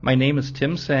My name is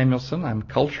Tim Samuelson. I'm a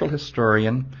cultural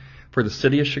historian for the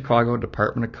City of Chicago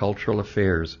Department of Cultural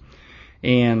Affairs.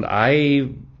 And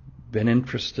I've been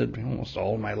interested almost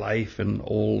all my life in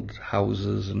old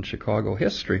houses and Chicago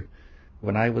history.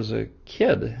 When I was a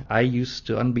kid, I used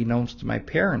to, unbeknownst to my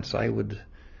parents, I would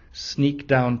sneak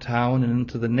downtown and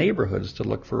into the neighborhoods to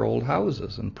look for old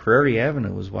houses. And Prairie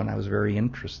Avenue was one I was very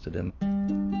interested in.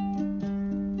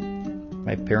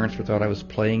 My parents thought I was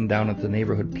playing down at the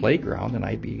neighborhood playground, and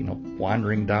I'd be,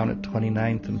 wandering down at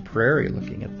 29th and Prairie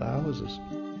looking at the houses.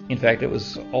 In fact, it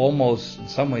was almost, in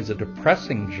some ways, a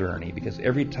depressing journey, because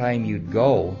every time you'd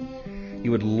go,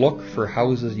 you would look for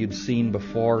houses you'd seen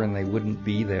before and they wouldn't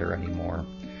be there anymore.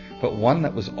 But one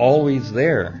that was always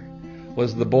there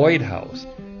was the Boyd House.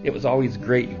 It was always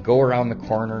great. You'd go around the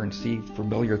corner and see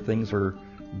familiar things were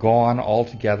gone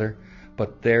altogether,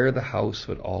 but there the house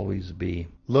would always be.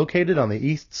 Located on the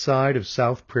east side of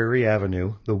South Prairie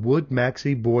Avenue, the Wood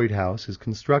Maxey Boyd House is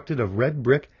constructed of red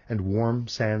brick and warm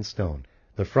sandstone.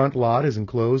 The front lot is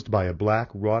enclosed by a black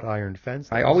wrought iron fence.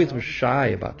 I always was shy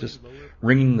about just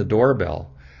ringing the doorbell,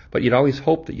 but you'd always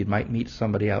hope that you might meet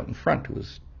somebody out in front who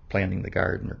was planting the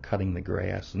garden or cutting the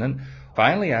grass. And then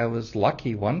finally I was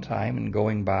lucky one time in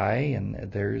going by,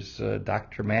 and there's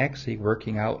Dr. Maxey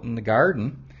working out in the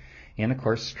garden, and of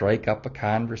course strike up a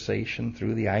conversation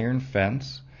through the iron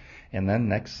fence, and then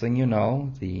next thing you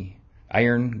know, the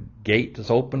iron gate is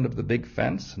opened of the big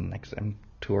fence, and next I'm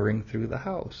touring through the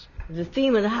house. The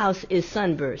theme of the house is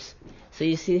sunburst. So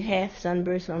you see half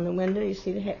sunburst on the window, you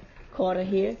see the quarter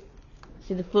here,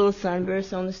 see the full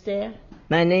sunburst on the stair.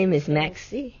 My name is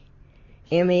Maxey,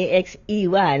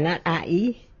 M-A-X-E-Y, not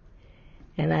I-E,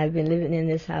 and I've been living in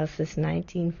this house since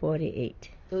 1948.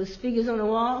 Those figures on the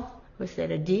wall, what's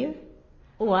that, a deer?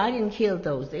 Oh, I didn't kill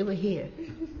those, they were here.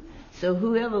 So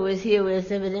whoever was here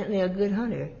was evidently a good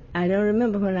hunter. I don't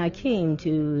remember when I came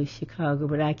to Chicago,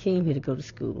 but I came here to go to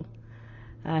school.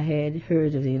 I had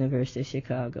heard of the University of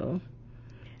Chicago.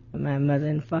 My mother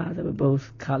and father were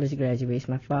both college graduates.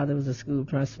 My father was a school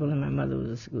principal and my mother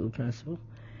was a school principal.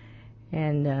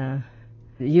 And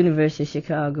the University of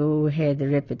Chicago had the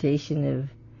reputation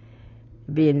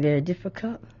of being very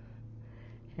difficult.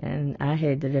 And I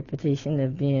had the reputation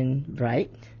of being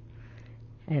bright.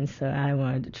 And so I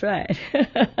wanted to try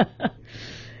it.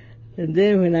 And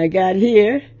then when I got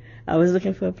here, I was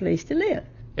looking for a place to live.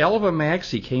 Elva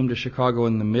Maxey came to Chicago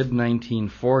in the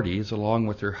mid-1940s along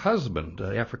with her husband,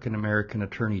 African-American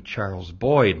attorney Charles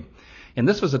Boyd. And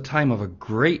this was a time of a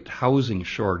great housing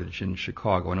shortage in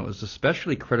Chicago, and it was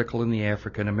especially critical in the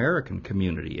African-American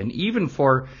community. And even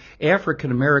for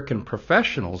African-American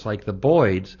professionals like the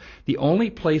Boyds, the only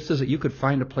places that you could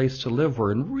find a place to live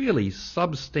were in really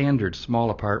substandard small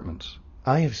apartments.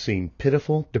 I have seen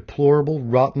pitiful, deplorable,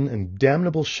 rotten, and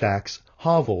damnable shacks,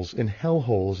 hovels, and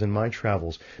hellholes in my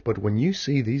travels, but when you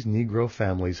see these Negro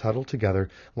families huddled together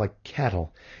like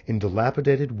cattle in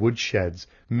dilapidated wood sheds,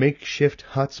 makeshift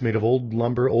huts made of old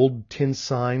lumber, old tin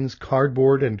signs,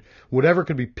 cardboard, and whatever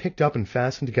could be picked up and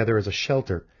fastened together as a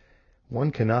shelter, one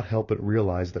cannot help but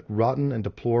realize that rotten and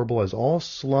deplorable as all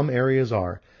slum areas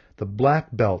are, the Black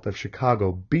Belt of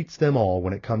Chicago beats them all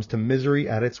when it comes to misery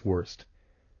at its worst.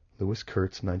 Louis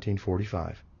Kurtz,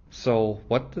 1945. So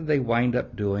what did they wind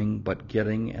up doing but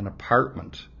getting an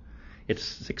apartment? It's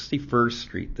 61st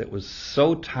Street that was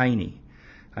so tiny.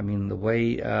 I mean, the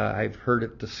way I've heard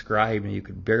it described, you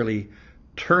could barely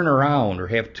turn around or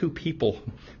have two people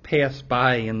pass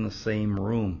by in the same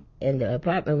room. And the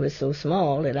apartment was so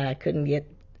small that I couldn't get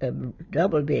a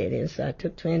double bed in, so I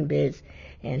took twin beds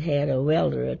and had a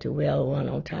welder to weld one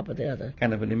on top of the other.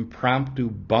 Kind of an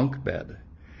impromptu bunk bed.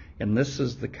 And this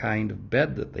is the kind of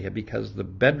bed that they had, because the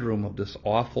bedroom of this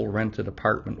awful rented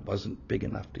apartment wasn't big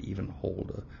enough to even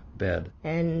hold a bed.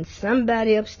 And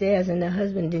somebody upstairs and the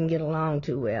husband didn't get along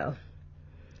too well.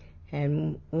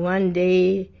 And one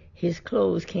day his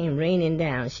clothes came raining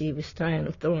down. She was throwing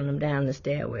them down the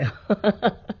stairwell.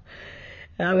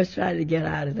 I was trying to get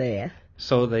out of there.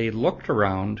 So they looked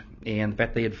around, and in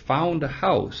fact they had found a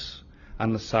house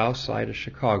on the south side of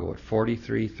Chicago at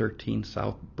 4313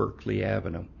 South Berkeley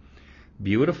Avenue.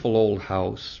 Beautiful old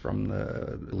house from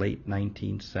the late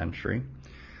 19th century,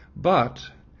 but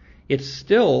it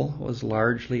still was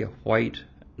largely a white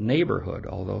neighborhood,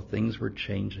 although things were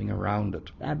changing around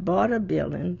it. I bought a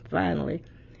building, finally,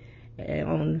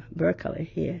 on Berkeley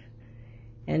here,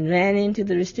 and ran into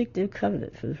the restrictive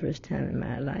covenant for the first time in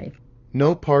my life.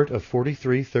 No part of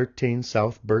 4313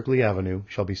 South Berkeley Avenue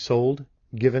shall be sold,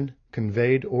 given,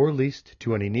 conveyed, or leased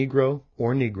to any Negro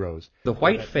or Negroes. The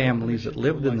white families that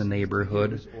lived in the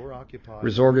neighborhood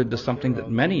resorted to something that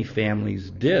many families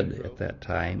did at that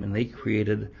time, and they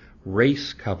created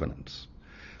race covenants,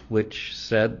 which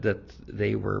said that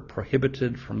they were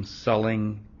prohibited from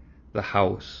selling the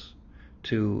house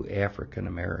to African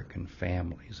American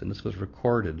families, and this was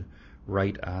recorded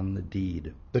right on the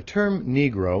deed. The term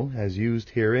Negro, as used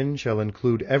herein, shall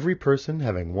include every person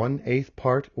having 1/8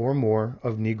 part or more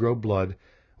of Negro blood,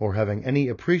 or having any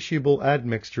appreciable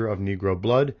admixture of Negro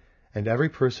blood, and every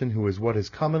person who is what is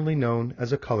commonly known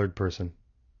as a colored person.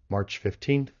 March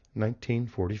 15,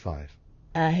 1945.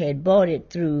 I had bought it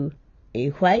through a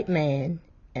white man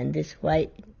and this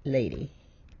white lady,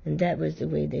 and that was the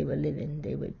way they were living.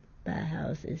 They would buy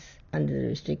houses under the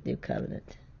restrictive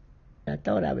covenant. I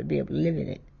thought I would be able to live in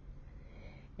it.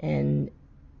 And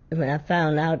when I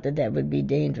found out that that would be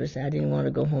dangerous, I didn't want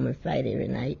to go home and fight every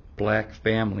night. Black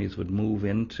families would move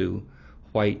into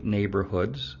white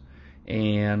neighborhoods,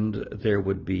 and there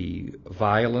would be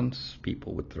violence.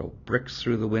 People would throw bricks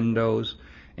through the windows,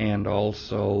 and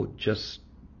also just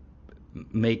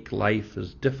make life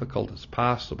as difficult as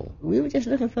possible. We were just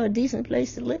looking for a decent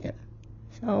place to live.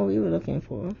 That's all we were looking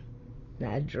for. And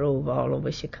I drove all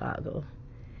over Chicago.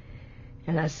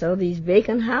 And I saw these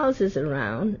vacant houses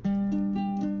around.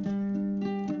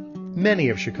 Many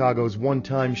of Chicago's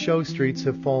one-time show streets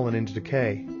have fallen into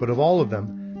decay, but of all of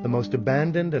them, the most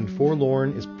abandoned and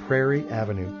forlorn is Prairie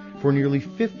Avenue, for nearly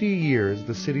 50 years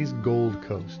the city's Gold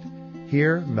Coast.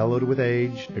 Here, mellowed with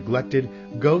age, neglected,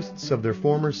 ghosts of their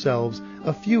former selves,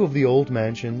 a few of the old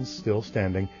mansions, still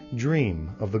standing,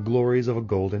 dream of the glories of a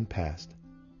golden past.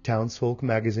 Townsfolk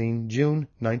Magazine, June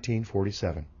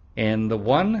 1947. And the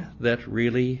one that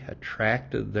really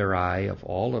attracted their eye of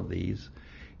all of these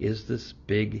is this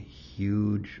big,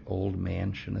 huge old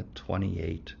mansion at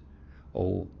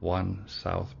 2801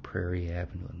 South Prairie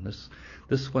Avenue. And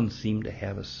this one seemed to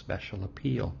have a special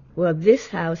appeal. Well, this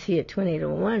house here at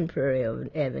 2801 Prairie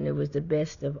Avenue was the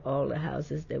best of all the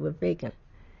houses that were vacant.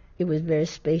 It was very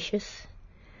spacious.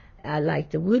 I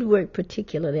liked the woodwork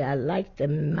particularly. I liked the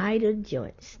miter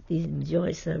joints. These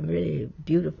joints are really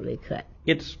beautifully cut.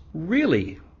 It's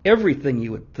really everything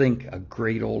you would think a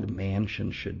great old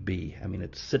mansion should be. I mean,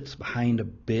 it sits behind a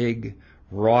big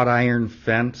wrought iron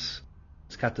fence.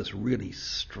 It's got this really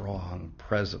strong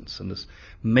presence, and this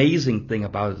amazing thing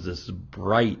about it is this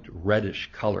bright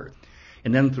reddish color.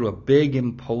 And then through a big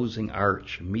imposing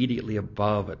arch immediately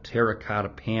above, a terracotta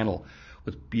panel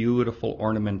with beautiful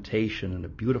ornamentation and a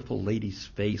beautiful lady's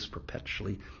face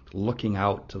perpetually looking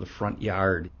out to the front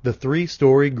yard. The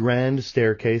 3-story grand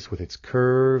staircase with its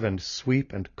curve and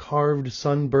sweep and carved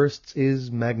sunbursts is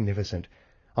magnificent.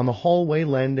 On the hallway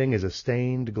landing is a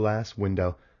stained glass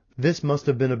window. This must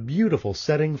have been a beautiful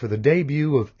setting for the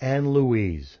debut of Anne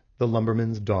Louise, the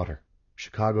lumberman's daughter.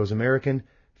 Chicago's American,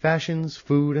 Fashions,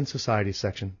 Food, and Society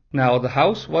section. Now, the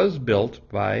house was built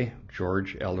by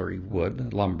George Ellery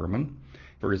Wood, lumberman,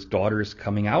 for his daughter's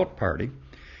coming out party,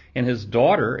 and his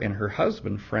daughter and her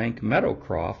husband, Frank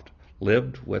Meadowcroft,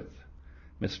 lived with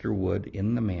Mr. Wood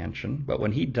in the mansion. But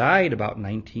when he died about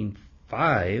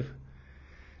 1905,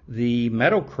 the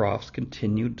Meadowcrofts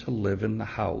continued to live in the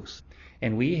house,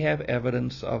 and we have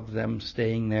evidence of them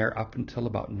staying there up until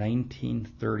about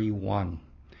 1931.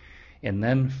 And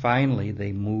then finally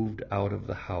they moved out of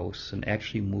the house and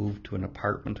actually moved to an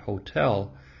apartment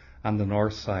hotel on the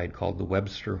north side called the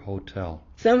Webster Hotel.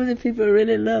 Some of the people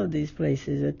really loved these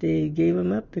places, but they gave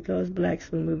them up because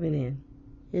blacks were moving in.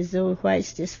 As though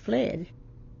whites just fled.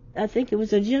 I think it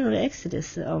was a general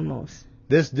exodus almost.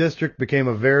 This district became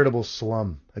a veritable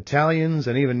slum. Italians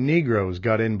and even Negroes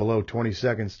got in below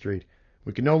 22nd Street.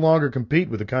 We could no longer compete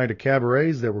with the kind of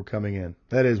cabarets that were coming in.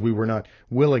 That is, we were not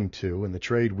willing to, and the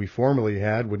trade we formerly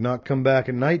had would not come back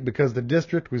at night because the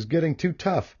district was getting too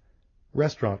tough.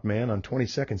 Restaurant man on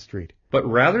 22nd Street. But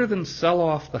rather than sell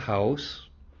off the house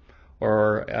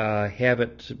or have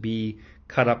it be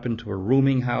cut up into a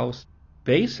rooming house,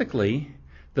 basically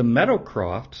the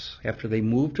Meadowcrofts, after they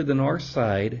moved to the north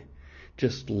side,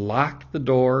 just locked the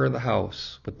door of the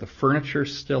house with the furniture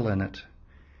still in it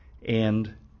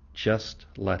and just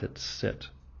let it sit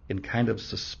in kind of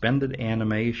suspended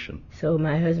animation. So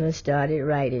my husband started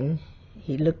writing.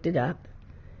 He looked it up,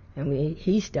 and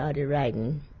he started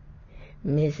writing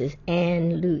Mrs.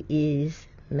 Anne Louise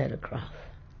Meadowcroft.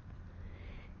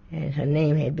 And her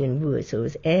name had been Wood, so it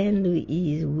was Anne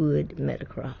Louise Wood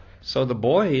Meadowcroft. So the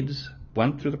Boyds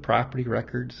went through the property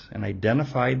records and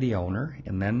identified the owner,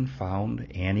 and then found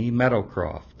Annie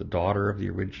Meadowcroft, the daughter of the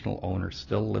original owner,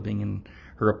 still living in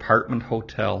her apartment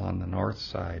hotel on the north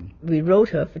side. We wrote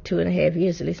her for 2.5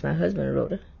 years, at least my husband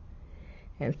wrote her.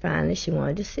 And finally she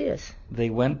wanted to see us.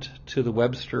 They went to the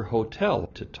Webster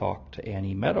Hotel to talk to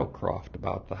Annie Meadowcroft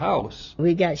about the house.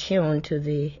 We got shown to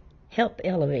the help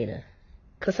elevator.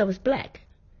 because I was black.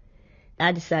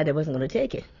 I decided I wasn't going to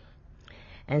take it.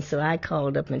 And so I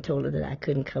called up and told her that I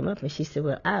couldn't come up. And she said,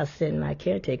 well, I'll send my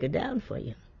caretaker down for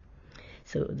you.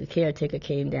 So the caretaker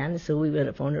came down, and so we went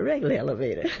up on the regular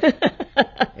elevator.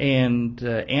 And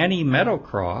Annie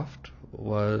Meadowcroft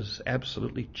was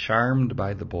absolutely charmed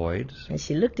by the Boyds. And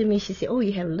she looked at me, she said, oh,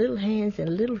 you have little hands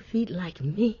and little feet like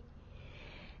me.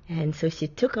 And so she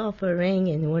took off her ring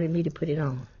and wanted me to put it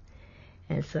on.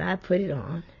 And so I put it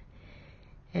on.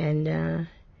 And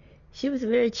she was a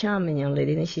very charming young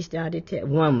lady. And she started to,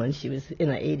 woman, she was in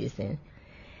her 80s then.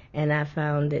 And I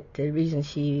found that the reason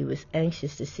she was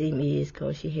anxious to see me is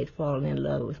because she had fallen in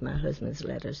love with my husband's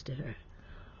letters to her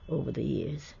over the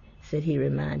years. Said he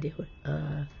reminded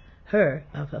her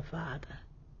of her father.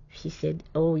 She said,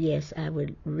 oh, yes, I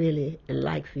would really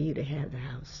like for you to have the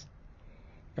house.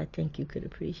 I think you could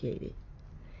appreciate it.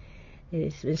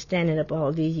 It's been standing up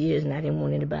all these years, and I didn't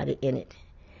want anybody in it.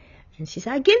 And she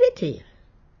said, I'll give it to you.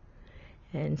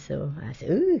 And so I said,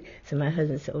 ooh. So my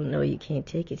husband said, oh, no, you can't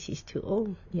take it. She's too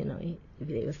old. You know,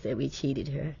 they said we cheated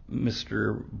her.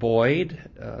 Mr. Boyd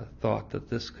thought that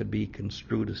this could be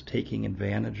construed as taking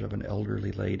advantage of an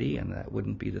elderly lady, and that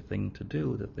wouldn't be the thing to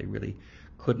do, that they really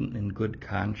couldn't in good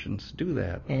conscience do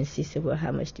that. And she said, well,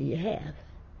 how much do you have?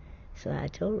 So I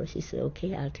told her. She said,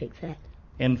 okay, I'll take that.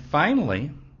 And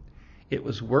finally, it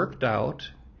was worked out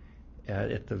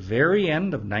at the very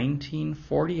end of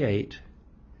 1948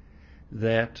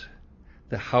 that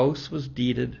the house was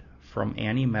deeded from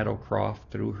Annie Meadowcroft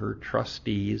through her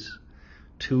trustees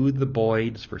to the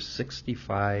Boyds for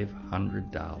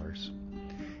 $6,500.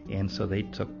 And so they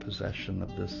took possession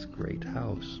of this great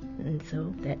house. And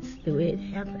so that's the way it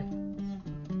happened.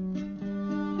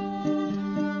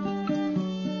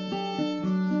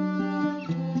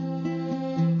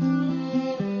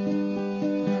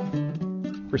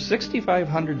 For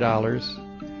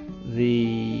 $6,500,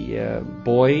 the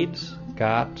Boyds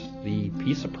got the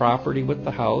piece of property with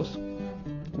the house,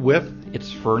 with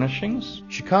its furnishings.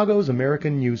 Chicago's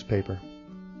American newspaper.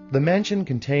 The mansion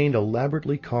contained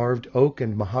elaborately carved oak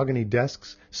and mahogany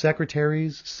desks,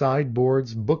 secretaries,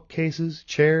 sideboards, bookcases,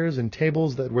 chairs, and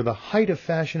tables that were the height of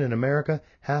fashion in America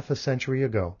half a century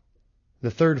ago.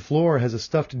 The third floor has a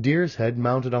stuffed deer's head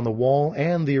mounted on the wall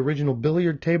and the original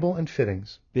billiard table and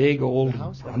fittings. Big old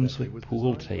Brunswick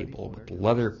pool table with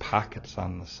leather pockets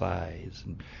on the sides,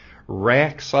 and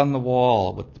racks on the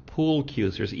wall with the pool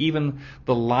cues. There's even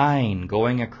the line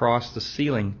going across the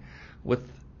ceiling with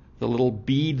the little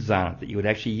beads on it that you would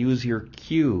actually use your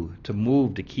cue to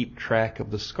move to keep track of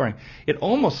the scoring. It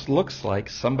almost looks like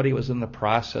somebody was in the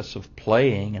process of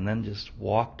playing and then just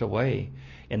walked away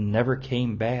and never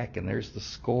came back, and there's the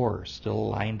score still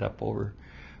lined up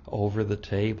over the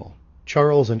table.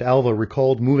 Charles and Alva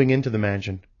recalled moving into the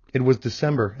mansion. It was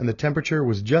December, and the temperature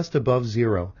was just above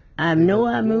zero. I know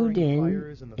I moved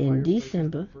in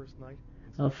December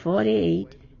of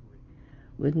 48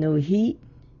 with no heat,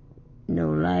 no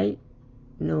light,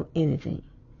 no anything.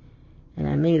 And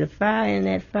I made a fire in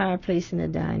that fireplace in the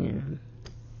dining room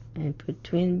and put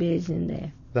twin beds in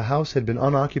there. The house had been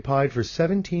unoccupied for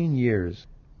 17 years.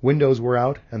 Windows were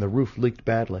out, and the roof leaked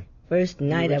badly. First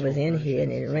night I was in here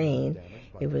and it rained,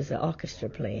 it was the orchestra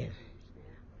playing.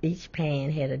 Each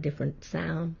pan had a different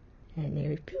sound, and there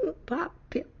was pip, pop,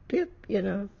 pip, pip, you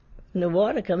know. And the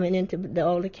water coming into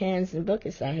all the cans and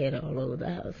buckets I had all over the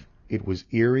house. It was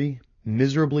eerie,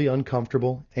 miserably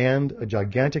uncomfortable, and a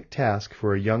gigantic task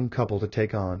for a young couple to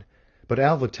take on. But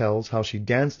Alva tells how she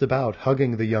danced about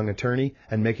hugging the young attorney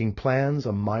and making plans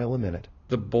a mile a minute.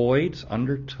 The Boyds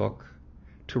undertook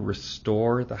to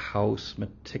restore the house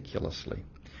meticulously.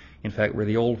 In fact, where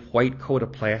the old white coat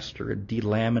of plaster had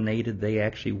delaminated, they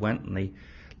actually went and they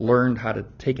learned how to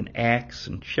take an axe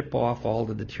and chip off all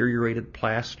the deteriorated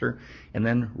plaster and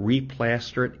then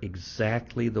replaster it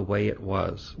exactly the way it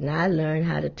was. And I learned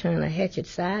how to turn a hatchet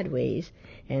sideways,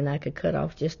 and I could cut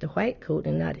off just the white coat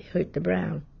and not hurt the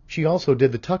brown. She also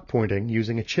did the tuck pointing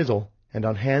using a chisel, and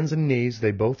on hands and knees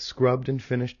they both scrubbed and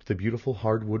finished the beautiful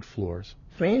hardwood floors.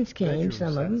 Friends came,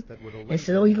 some of them, and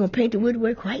said, oh, you going to paint the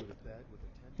woodwork white?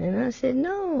 And I said,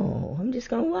 no, I'm just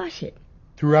going to wash it.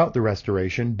 Throughout the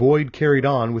restoration, Boyd carried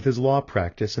on with his law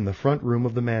practice in the front room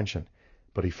of the mansion,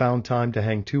 but he found time to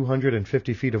hang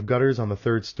 250 feet of gutters on the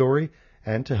third story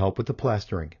and to help with the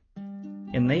plastering.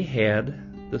 And they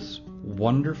had this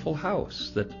wonderful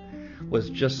house that was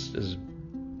just as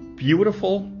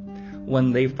beautiful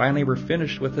when they finally were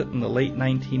finished with it in the late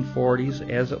 1940s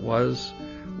as it was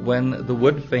when the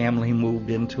Wood family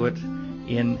moved into it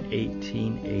in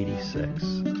 1886.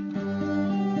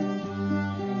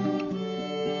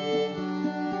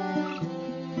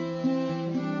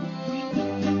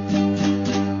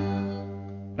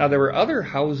 Now, there were other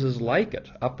houses like it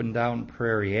up and down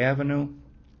Prairie Avenue.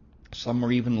 Some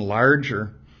were even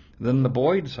larger than the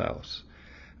Boyd's house.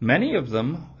 Many of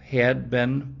them had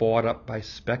been bought up by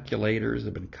speculators,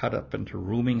 had been cut up into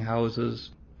rooming houses.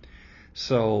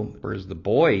 So, whereas the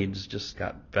Boyds just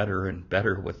got better and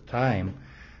better with time,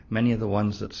 many of the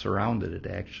ones that surrounded it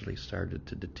actually started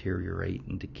to deteriorate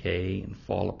and decay and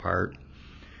fall apart.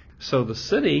 So the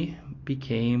city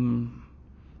became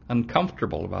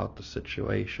uncomfortable about the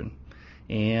situation,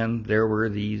 and there were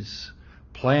these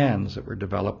plans that were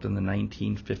developed in the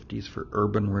 1950s for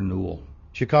urban renewal.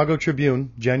 Chicago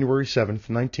Tribune, January 7,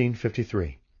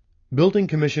 1953. Building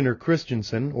Commissioner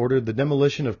Christensen ordered the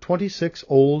demolition of 26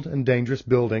 old and dangerous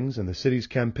buildings in the city's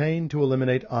campaign to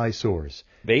eliminate eyesores.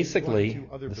 Basically,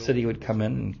 the city would come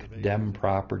in and condemn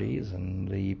properties, and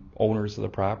the owners of the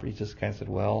properties just kind of said,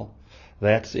 well,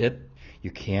 that's it.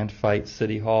 You can't fight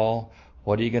City Hall.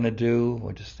 What are you going to do?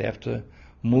 We'll just have to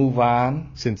move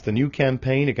on. Since the new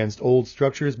campaign against old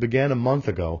structures began a month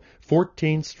ago,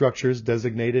 14 structures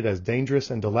designated as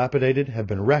dangerous and dilapidated have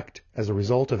been wrecked as a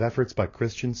result of efforts by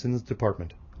Christensen's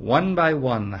department. One by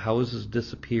one, the houses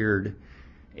disappeared,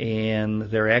 and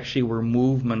there actually were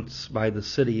movements by the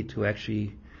city to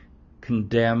actually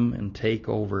condemn and take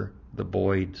over the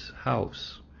Boyd's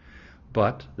house.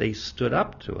 But they stood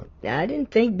up to it. I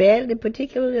didn't think badly,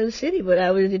 particularly of the city, but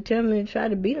I was determined to try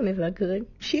to beat them if I could.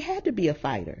 She had to be a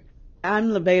fighter. I'm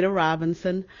Levada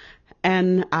Robinson,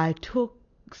 and I took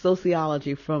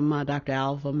sociology from Dr.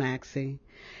 Alva Maxey.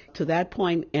 To that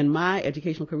point in my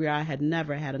educational career, I had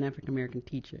never had an African-American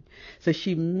teacher. So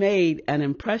she made an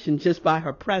impression just by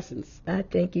her presence. I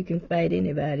think you can fight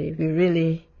anybody if you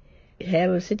really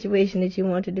have a situation that you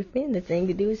want to defend. The thing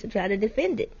to do is to try to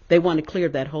defend it. They want to clear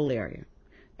that whole area.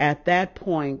 At that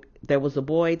point, there was a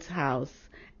Boyd's house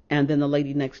and then the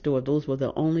lady next door. Those were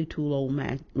the only two old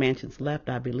mansions left,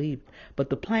 I believe. But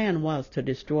the plan was to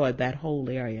destroy that whole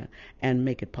area and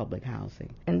make it public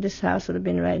housing. And this house would have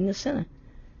been right in the center.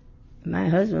 My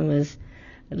husband was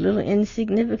a little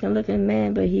insignificant looking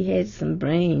man, but he had some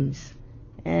brains.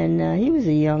 And he was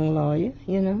a young lawyer,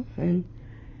 and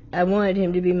I wanted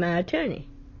him to be my attorney.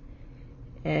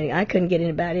 And I couldn't get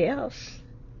anybody else.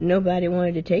 Nobody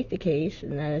wanted to take the case,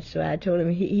 and so I told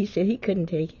him, he said he couldn't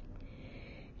take it.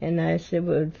 And I said,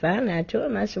 well, finally I told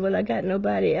him, I said, well, I got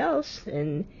nobody else.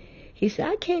 And he said,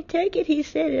 I can't take it. He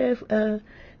said, a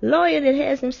lawyer that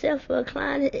has himself for a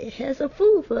client has a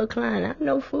fool for a client. I'm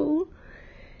no fool.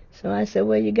 So I said,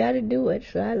 well, you got to do it.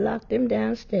 So I locked him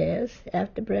downstairs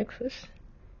after breakfast.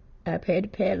 I had a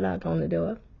padlock on the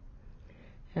door.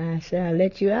 I said, I'll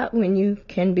let you out when you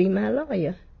can be my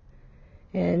lawyer.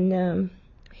 And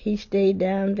he stayed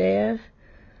down there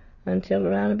until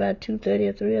around about 2:30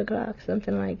 or 3 o'clock,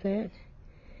 something like that.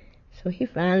 So he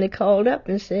finally called up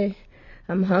and said,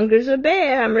 I'm hungry as a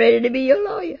bear. I'm ready to be your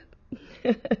lawyer.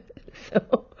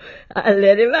 So I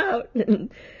let him out,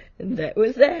 and that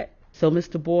was that. So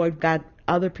Mr. Boyd got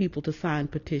other people to sign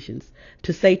petitions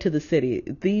to say to the city,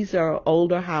 these are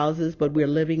older houses, but we're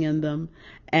living in them,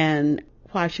 and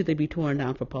why should they be torn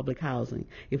down for public housing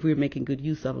if we're making good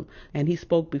use of them? And he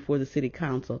spoke before the city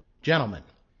council. Gentlemen,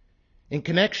 in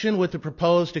connection with the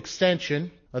proposed extension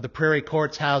of the Prairie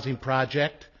Courts housing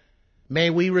project, may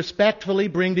we respectfully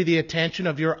bring to the attention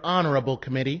of your honorable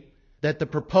committee that the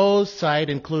proposed site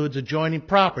includes adjoining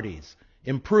properties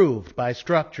improved by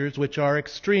structures which are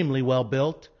extremely well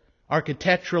built,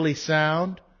 architecturally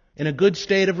sound, in a good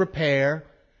state of repair,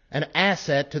 an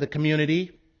asset to the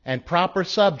community, and proper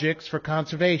subjects for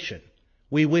conservation.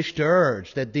 We wish to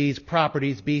urge that these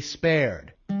properties be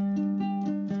spared.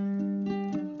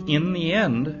 In the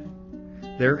end,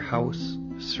 their house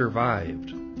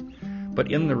survived,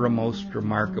 but in the most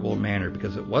remarkable manner,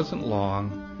 because it wasn't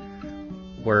long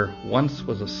where once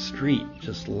was a street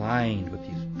just lined with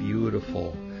these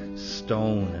beautiful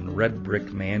stone and red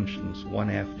brick mansions, one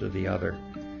after the other.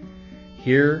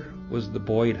 Here was the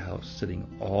Boyd house sitting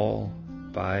all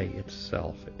by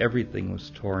itself. Everything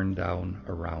was torn down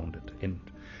around it, and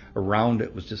around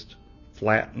it was just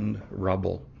flattened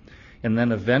rubble. And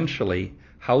then eventually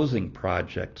housing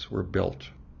projects were built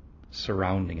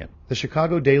surrounding it. The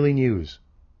Chicago Daily News.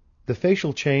 The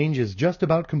facial change is just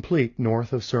about complete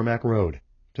north of Cermak Road.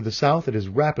 To the south, it is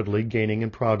rapidly gaining in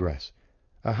progress.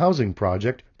 A housing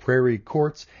project, Prairie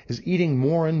Courts, is eating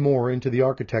more and more into the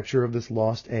architecture of this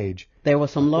lost age. There were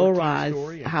some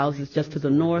low-rise houses just to the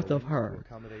north of her.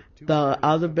 The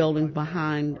other buildings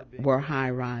behind were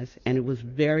high-rise, and it was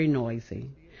very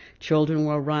noisy. Children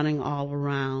were running all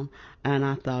around, and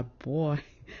I thought, boy,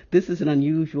 this is an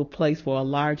unusual place for a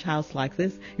large house like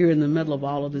this. You're in the middle of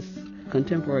all of this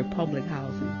contemporary public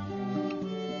housing.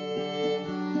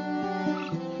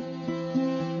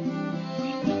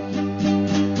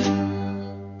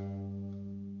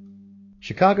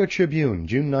 Chicago Tribune,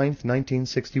 June 9,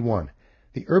 1961.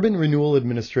 The Urban Renewal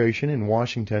Administration in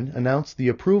Washington announced the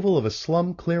approval of a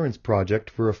slum clearance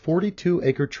project for a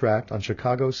 42-acre tract on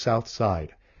Chicago's South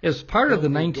Side. As part of the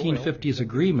 1950s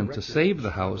agreement to save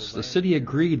the house, the city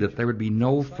agreed that there would be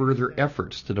no further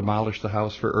efforts to demolish the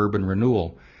house for urban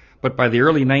renewal. But by the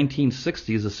early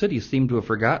 1960s, the city seemed to have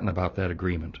forgotten about that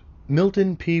agreement.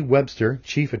 Milton P. Webster,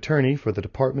 chief attorney for the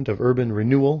Department of Urban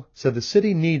Renewal, said the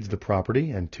city needs the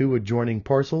property and 2 adjoining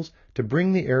parcels to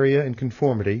bring the area in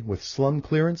conformity with slum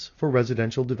clearance for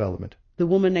residential development. The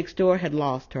woman next door had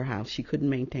lost her house. She couldn't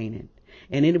maintain it.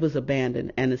 And it was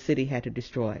abandoned, and the city had to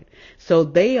destroy it. So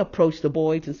they approached the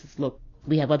Boyds and said, look,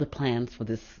 we have other plans for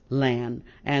this land,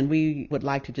 and we would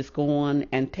like to just go on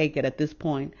and take it at this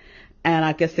point. And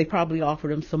I guess they probably offered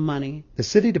them some money. The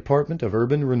City Department of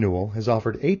Urban Renewal has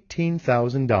offered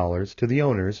 $18,000 to the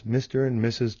owners, Mr. and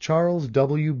Mrs. Charles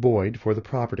W. Boyd, for the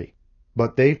property.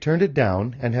 But they've turned it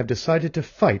down and have decided to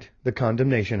fight the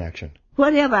condemnation action.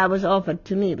 Whatever I was offered,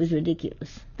 to me, it was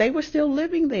ridiculous. They were still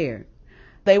living there.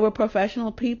 They were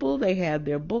professional people. They had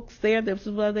their books there. This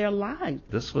was where their lives.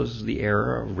 This was the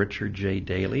era of Richard J.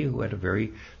 Daley, who had a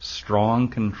very strong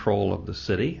control of the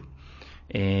city.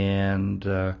 And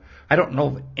I don't know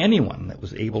of anyone that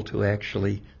was able to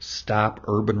actually stop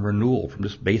urban renewal from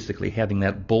just basically having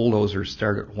that bulldozer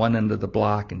start at one end of the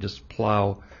block and just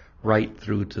plow right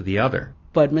through to the other.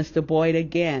 But Mr. Boyd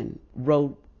again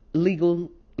wrote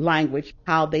legal language,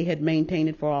 how they had maintained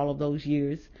it for all of those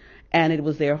years. And it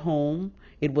was their home.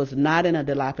 It was not in a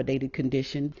dilapidated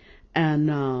condition.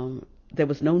 And there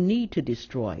was no need to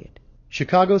destroy it.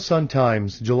 Chicago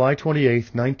Sun-Times, July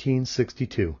 28,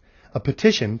 1962. A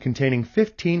petition containing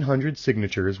 1,500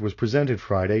 signatures was presented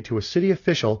Friday to a city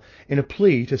official in a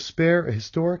plea to spare a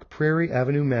historic Prairie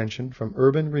Avenue mansion from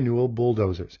urban renewal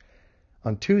bulldozers.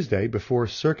 On Tuesday, before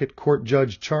Circuit Court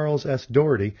Judge Charles S.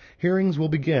 Doherty, hearings will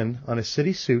begin on a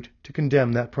city suit to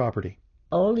condemn that property.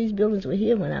 All these buildings were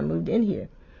here when I moved in here.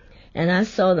 And I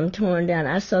saw them torn down.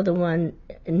 I saw the one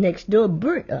next door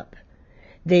burnt up.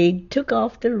 They took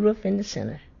off the roof in the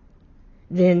center.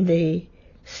 Then they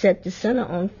set the center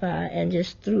on fire and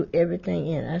just threw everything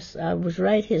in. I was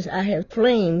right here. I have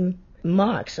flame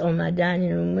marks on my dining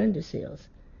room windowsills.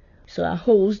 So I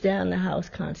hosed down the house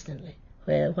constantly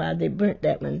while they burnt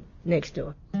that one next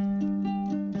door.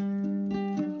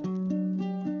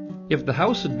 If the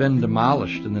house had been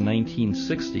demolished in the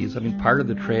 1960s, part of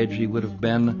the tragedy would have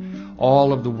been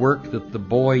all of the work that the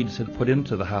Boyds had put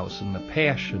into the house, and the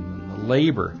passion and the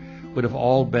labor would have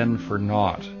all been for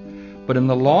naught. But in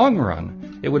the long run,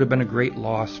 it would have been a great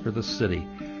loss for the city.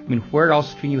 Where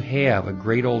else can you have a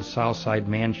great old South Side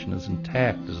mansion as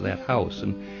intact as that house?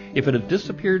 And if it had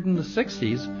disappeared in the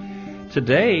 60s,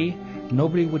 today,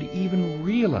 nobody would even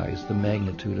realize the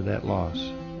magnitude of that loss.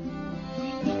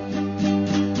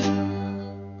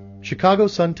 Chicago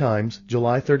Sun-Times,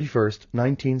 July 31,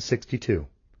 1962.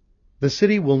 The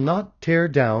city will not tear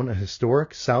down a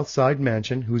historic South Side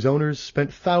mansion whose owners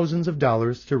spent thousands of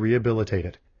dollars to rehabilitate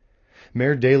it.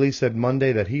 Mayor Daley said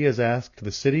Monday that he has asked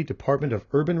the City Department of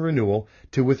Urban Renewal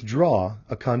to withdraw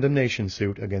a condemnation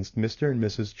suit against Mr. and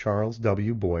Mrs. Charles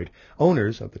W. Boyd,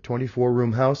 owners of the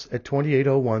 24-room house at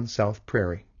 2801 South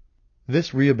Prairie.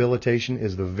 This rehabilitation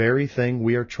is the very thing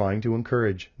we are trying to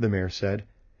encourage, the mayor said.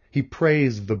 He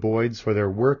praised the Boyds for their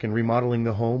work in remodeling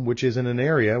the home, which is in an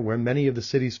area where many of the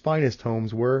city's finest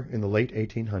homes were in the late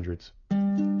 1800s.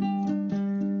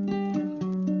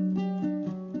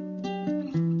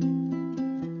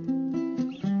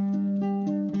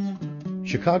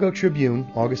 Chicago Tribune,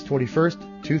 August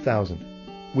 21,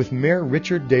 2000. With Mayor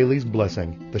Richard Daley's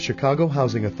blessing, the Chicago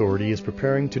Housing Authority is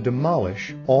preparing to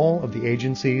demolish all of the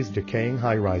agency's decaying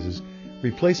high-rises,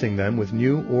 replacing them with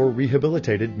new or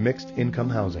rehabilitated mixed-income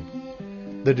housing.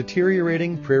 The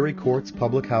deteriorating Prairie Courts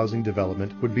public housing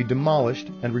development would be demolished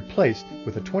and replaced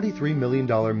with a $23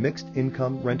 million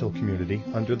mixed-income rental community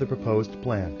under the proposed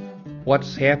plan.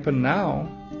 What's happened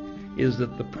now is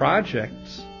that the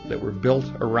projects that were built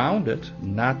around it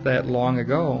not that long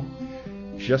ago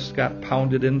just got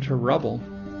pounded into rubble,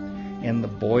 and the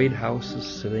Boyd house is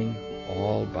sitting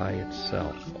all by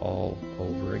itself all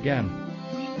over again.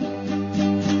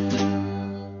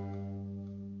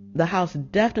 The house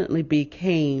definitely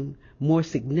became a more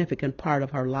significant part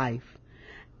of her life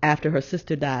after her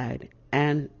sister died,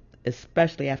 and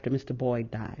especially after Mr. Boyd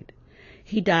died.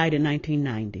 He died in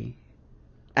 1990.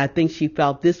 I think she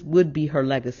felt this would be her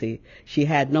legacy. She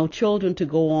had no children to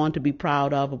go on to be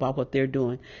proud of about what they're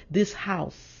doing. This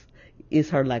house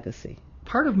is her legacy.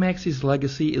 part of Maxie's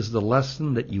legacy is the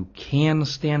lesson that you can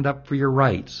stand up for your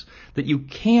rights, that you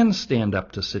can stand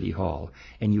up to City Hall,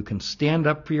 and you can stand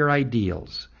up for your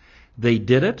ideals. They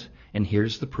did it, and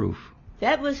here's the proof.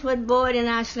 That was what Boyd and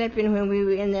I slept in when we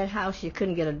were in that house. You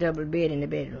couldn't get a double bed in the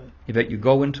bedroom. In fact, you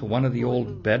go into one of the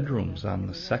old bedrooms on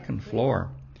the second floor,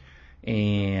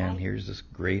 and here's this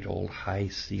great old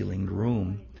high-ceilinged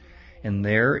room, and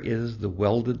there is the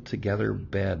welded-together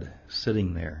bed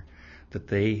sitting there that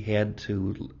they had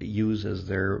to use as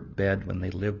their bed when they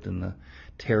lived in the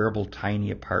terrible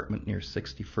tiny apartment near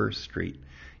 61st Street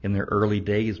in their early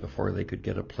days before they could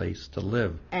get a place to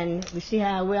live. And you see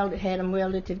how I had them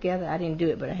welded together? I didn't do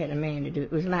it, but I had a man to do it.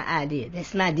 It was my idea.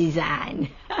 That's my design.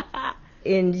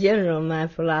 In general, my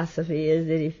philosophy is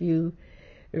that if you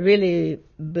really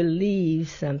believe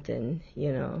something,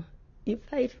 you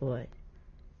fight for it.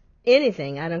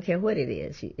 Anything, I don't care what it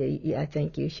is, I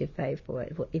think you should fight for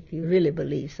it if you really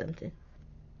believe something.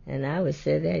 And I would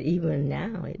say that even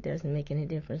now, it doesn't make any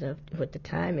difference of what the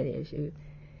time it is.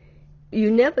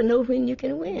 You never know when you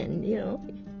can win,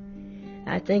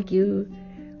 I think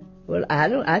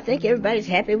I think everybody's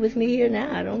happy with me here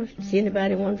now. I don't see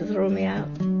anybody wanting to throw me out.